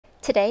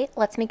Today,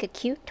 let's make a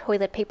cute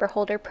toilet paper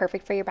holder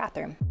perfect for your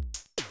bathroom.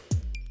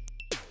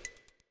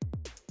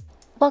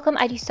 Welcome,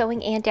 I do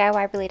sewing and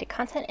DIY related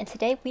content, and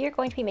today we are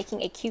going to be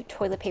making a cute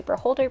toilet paper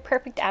holder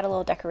perfect to add a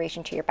little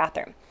decoration to your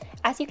bathroom.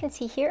 As you can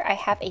see here, I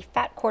have a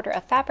fat quarter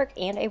of fabric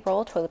and a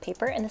roll of toilet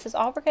paper, and this is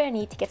all we're going to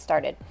need to get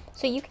started.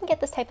 So you can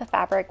get this type of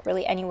fabric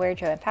really anywhere,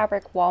 Joann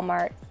Fabric,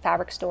 Walmart,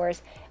 fabric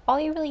stores. All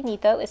you really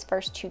need though is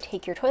first to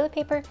take your toilet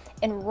paper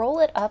and roll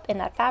it up in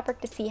that fabric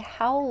to see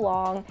how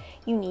long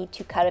you need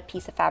to cut a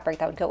piece of fabric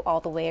that would go all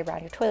the way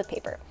around your toilet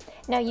paper.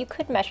 Now you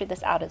could measure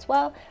this out as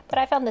well, but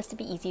I found this to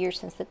be easier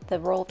since the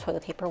roll of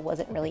toilet paper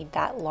wasn't really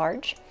that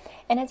large.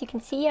 And as you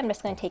can see, I'm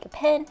just going to take a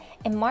pen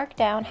and mark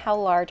down how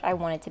large I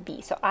want it to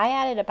be. So I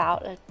added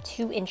about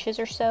 2 inches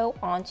or so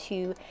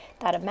onto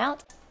that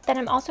amount. Then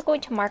I'm also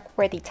going to mark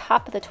where the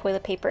top of the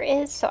toilet paper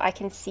is so I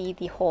can see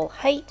the whole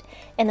height.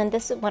 And then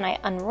this, when I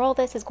unroll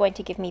this, is going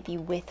to give me the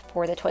width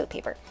for the toilet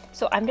paper.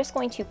 So I'm just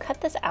going to cut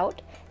this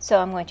out. So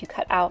I'm going to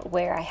cut out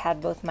where I had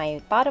both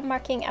my bottom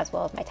marking as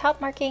well as my top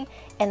marking.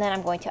 And then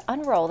I'm going to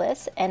unroll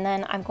this, and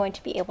then I'm going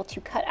to be able to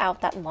cut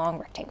out that long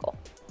rectangle.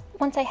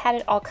 Once I had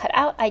it all cut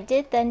out, I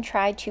did then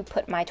try to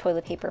put my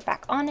toilet paper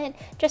back on it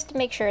just to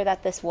make sure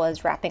that this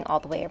was wrapping all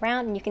the way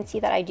around. And you can see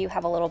that I do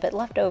have a little bit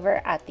left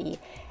over at the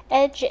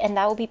edge, and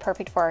that will be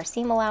perfect for our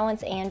seam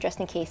allowance and just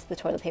in case the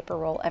toilet paper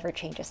roll ever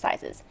changes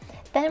sizes.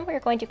 Then we're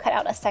going to cut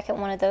out a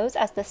second one of those,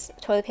 as this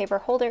toilet paper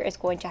holder is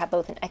going to have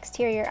both an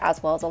exterior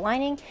as well as a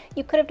lining.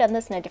 You could have done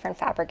this in a different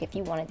fabric if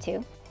you wanted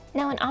to.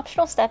 Now, an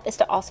optional step is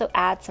to also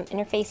add some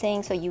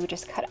interfacing, so you would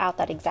just cut out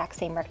that exact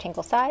same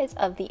rectangle size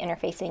of the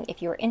interfacing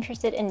if you're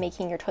interested in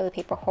making your toilet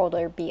paper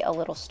holder be a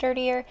little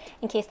sturdier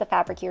in case the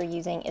fabric you're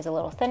using is a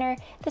little thinner.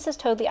 This is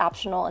totally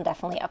optional and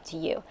definitely up to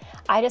you.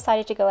 I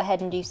decided to go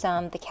ahead and do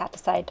some. The cat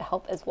decided to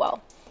help as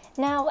well.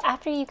 Now,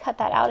 after you cut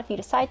that out, if you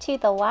decide to,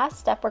 the last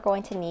step we're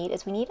going to need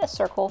is we need a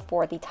circle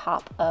for the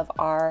top of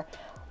our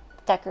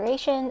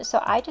decoration. So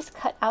I just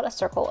cut out a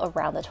circle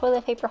around the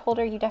toilet paper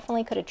holder. You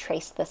definitely could have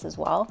traced this as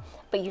well,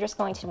 but you're just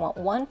going to want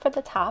one for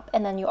the top,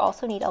 and then you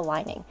also need a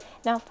lining.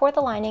 Now for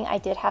the lining, I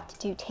did have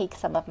to take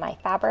some of my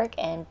fabric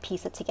and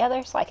piece it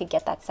together so I could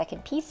get that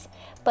second piece,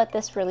 but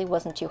this really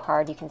wasn't too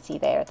hard. You can see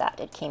there that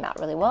it came out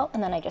really well,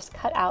 and then I just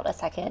cut out a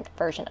second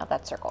version of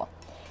that circle.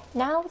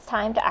 Now it's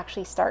time to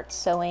actually start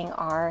sewing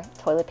our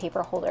toilet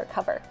paper holder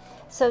cover.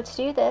 So to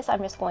do this,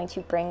 I'm just going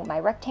to bring my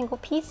rectangle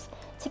piece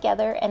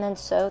together and then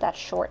sew that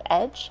short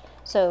edge.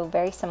 So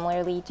very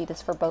similarly, do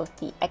this for both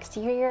the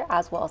exterior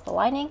as well as the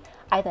lining.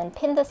 I then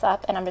pin this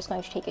up, and I'm just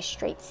going to take a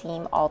straight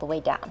seam all the way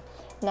down.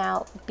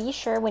 Now, be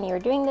sure when you're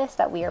doing this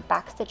that we are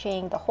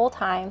backstitching the whole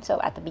time,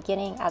 so at the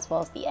beginning as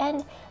well as the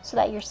end, so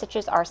that your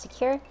stitches are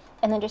secure.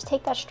 And then just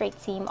take that straight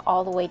seam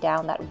all the way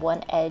down that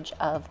one edge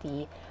of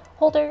the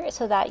holder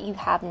so that you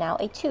have now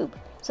a tube.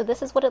 So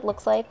this is what it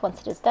looks like once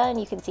it is done.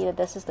 You can see that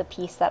this is the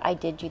piece that I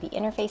did do the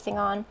interfacing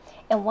on.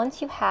 And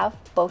once you have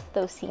both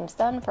those seams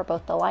done for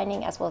both the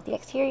lining as well as the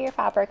exterior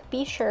fabric,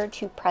 be sure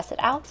to press it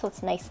out so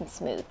it's nice and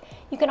smooth.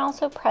 You can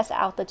also press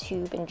out the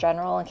tube in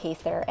general in case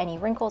there are any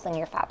wrinkles in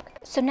your fabric.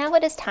 So now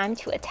it is time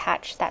to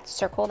attach that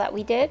circle that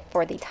we did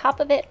for the top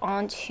of it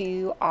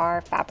onto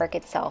our fabric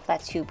itself,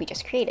 that tube we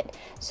just created.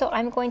 So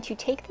I'm going to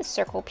take the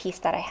circle piece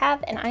that I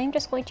have, and I am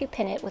just going to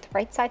pin it with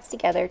right sides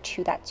together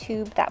to that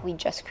tube that we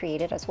just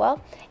created as well.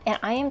 And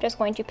I am just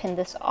going to pin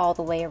this all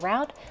the way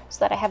around so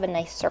that I have a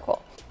nice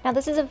circle. Now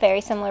this is a very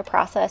similar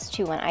process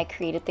to when I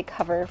created the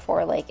cover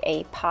for like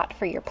a pot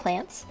for your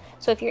plants.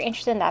 So if you're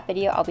interested in that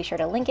video, I'll be sure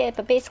to link it.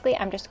 But basically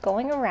I'm just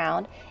going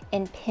around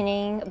and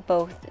pinning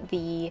both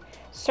the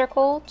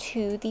circle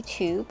to the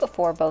tube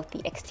for both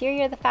the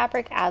exterior of the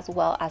fabric as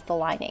well as the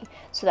lining,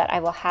 so that I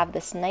will have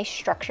this nice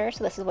structure.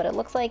 So this is what it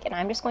looks like, and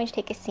I'm just going to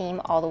take a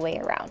seam all the way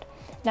around.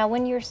 Now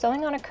when you're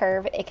sewing on a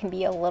curve, it can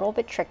be a little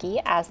bit tricky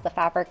as the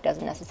fabric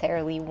doesn't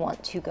necessarily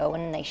want to go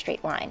in a nice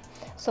straight line.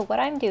 So what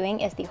I'm doing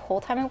is the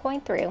whole time I'm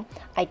going through,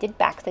 I did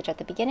backstitch at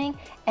the beginning,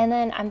 and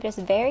then I'm just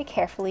very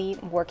carefully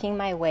working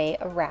my way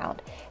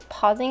around,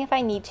 pausing if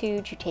I need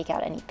to take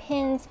out any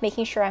pins,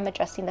 making sure I'm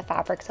adjusting the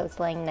fabric so it's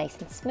laying nice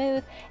and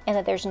smooth and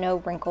that there's no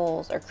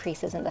wrinkles or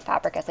creases in the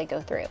fabric as I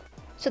go through.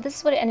 So this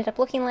is what it ended up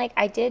looking like.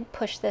 I did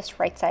push this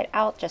right side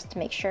out just to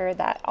make sure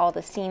that all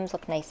the seams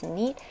look nice and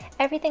neat.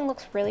 Everything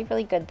looks really,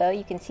 really good though.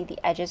 You can see the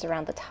edges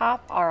around the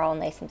top are all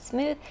nice and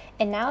smooth.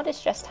 And now it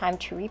is just time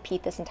to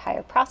repeat this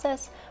entire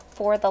process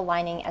for the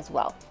lining as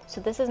well.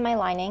 So this is my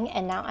lining,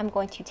 and now I'm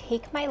going to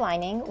take my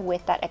lining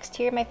with that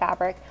exterior of my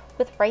fabric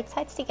with right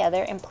sides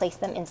together and place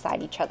them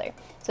inside each other.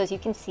 So as you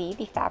can see,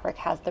 the fabric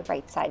has the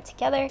right side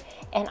together,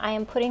 and I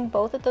am putting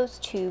both of those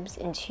tubes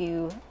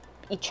into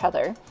each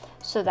other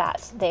so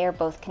that they are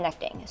both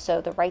connecting. So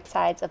the right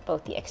sides of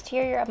both the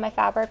exterior of my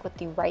fabric with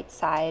the right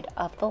side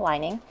of the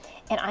lining.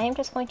 And I am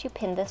just going to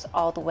pin this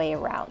all the way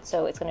around.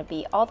 So it's going to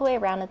be all the way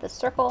around at the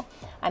circle.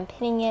 I'm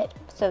pinning it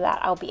so that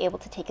I'll be able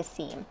to take a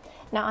seam.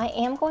 Now I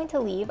am going to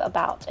leave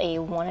about a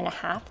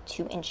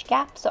 1.5–2 inch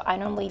gap. So I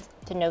normally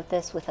denote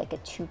this with like a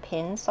 2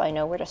 pins so I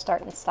know where to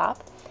start and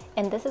stop.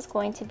 and this is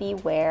going to be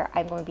where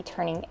I'm going to be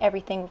turning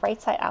everything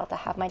right side out to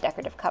have my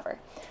decorative cover.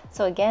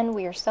 So again,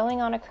 we are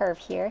sewing on a curve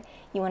here.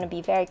 You want to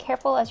be very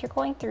careful as you're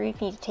going through. You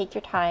need to take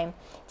your time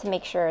to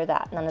make sure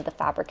that none of the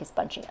fabric is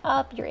bunching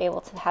up. You're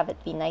able to have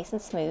it be nice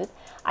and smooth.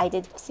 I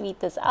did speed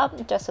this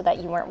up just so that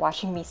you weren't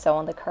watching me sew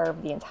on the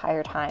curve the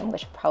entire time,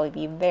 which would probably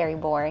be very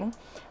boring.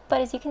 But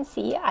as you can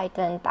see, I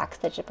then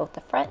backstitched at both the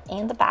front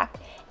and the back,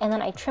 and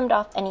then I trimmed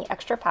off any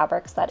extra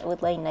fabric so that it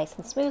would lay nice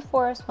and smooth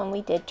for us when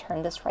we did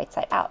turn this right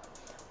side out.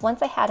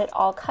 Once I had it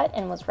all cut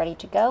and was ready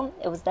to go,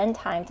 it was then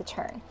time to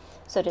turn.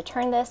 So to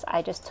turn this,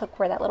 I just took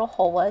where that little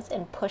hole was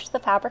and pushed the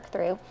fabric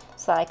through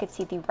so that I could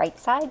see the right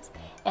sides,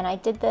 and I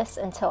did this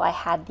until I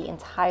had the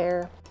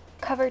entire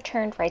cover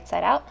turned right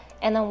side out.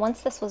 And then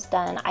once this was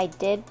done, I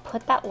did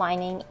put that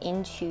lining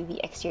into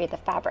the exterior of the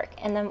fabric,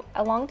 and then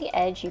along the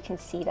edge you can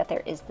see that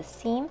there is the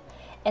seam.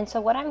 And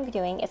so what I'm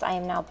doing is I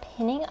am now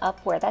pinning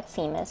up where that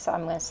seam is. So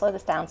I'm going to slow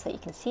this down so you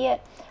can see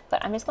it,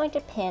 but I'm just going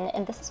to pin,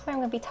 and this is where I'm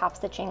going to be top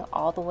stitching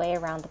all the way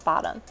around the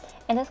bottom.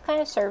 And this kind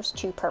of serves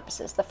two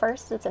purposes. The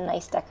first is a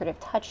nice decorative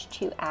touch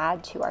to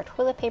add to our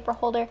toilet paper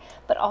holder,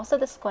 but also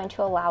this is going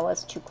to allow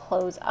us to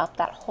close up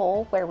that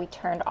hole where we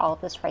turned all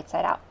of this right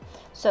side out.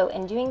 So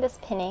in doing this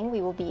pinning,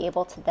 we will be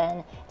able to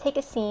then take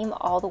a seam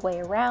all the way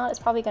around. It's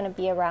probably going to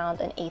be around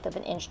 1/8 of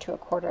an inch to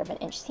 1/4 of an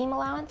inch seam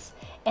allowance.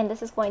 And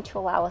this is going to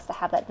allow us to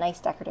have that nice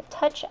decorative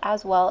touch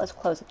as well as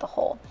close up the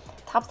hole.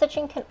 Top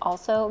stitching can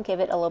also give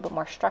it a little bit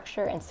more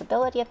structure and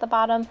stability at the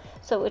bottom.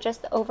 So it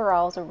just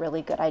overall is a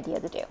really good idea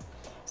to do.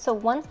 So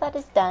once that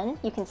is done,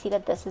 you can see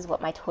that this is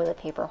what my toilet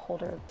paper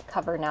holder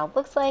cover now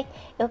looks like.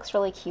 It looks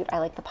really cute. I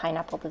like the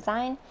pineapple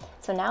design.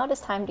 So now it is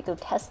time to go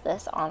test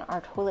this on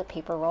our toilet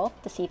paper roll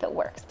to see if it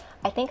works.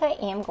 I think I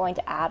am going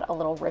to add a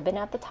little ribbon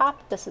at the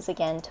top. This is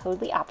again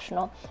totally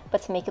optional,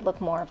 but to make it look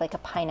more of like a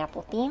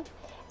pineapple theme.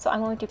 So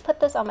I'm going to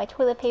put this on my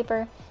toilet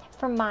paper.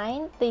 For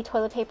mine, the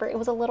toilet paper, it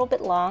was a little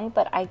bit long,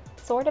 but I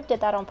sort of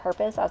did that on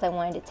purpose as I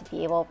wanted it to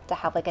be able to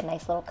have like a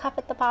nice little cuff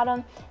at the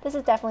bottom. This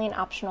is definitely an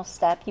optional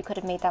step. You could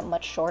have made that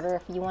much shorter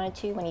if you wanted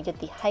to when you did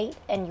the height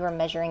and you were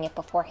measuring it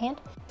beforehand,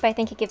 but I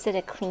think it gives it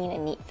a clean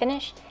and neat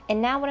finish.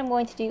 And now what I'm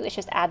going to do is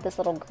just add this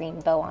little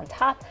green bow on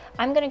top.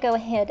 I'm going to go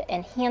ahead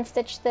and hand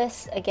stitch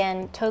this.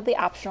 Again, totally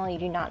optional. You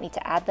do not need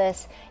to add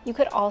this. You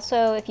could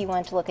also, if you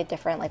wanted to look at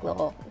different like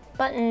little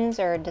buttons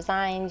or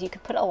designs, you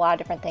could put a lot of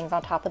different things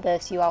on top of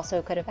this. You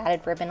also could have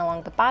added ribbon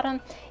along the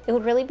bottom. It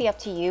would really be up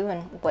to you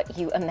and what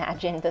you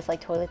imagine this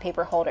like toilet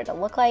paper holder to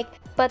look like,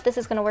 but this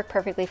is going to work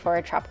perfectly for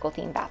a tropical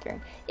themed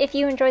bathroom. If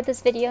you enjoyed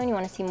this video and you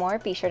want to see more,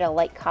 be sure to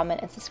like,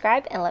 comment, and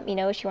subscribe, and let me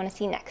know what you want to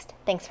see next.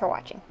 Thanks for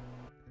watching.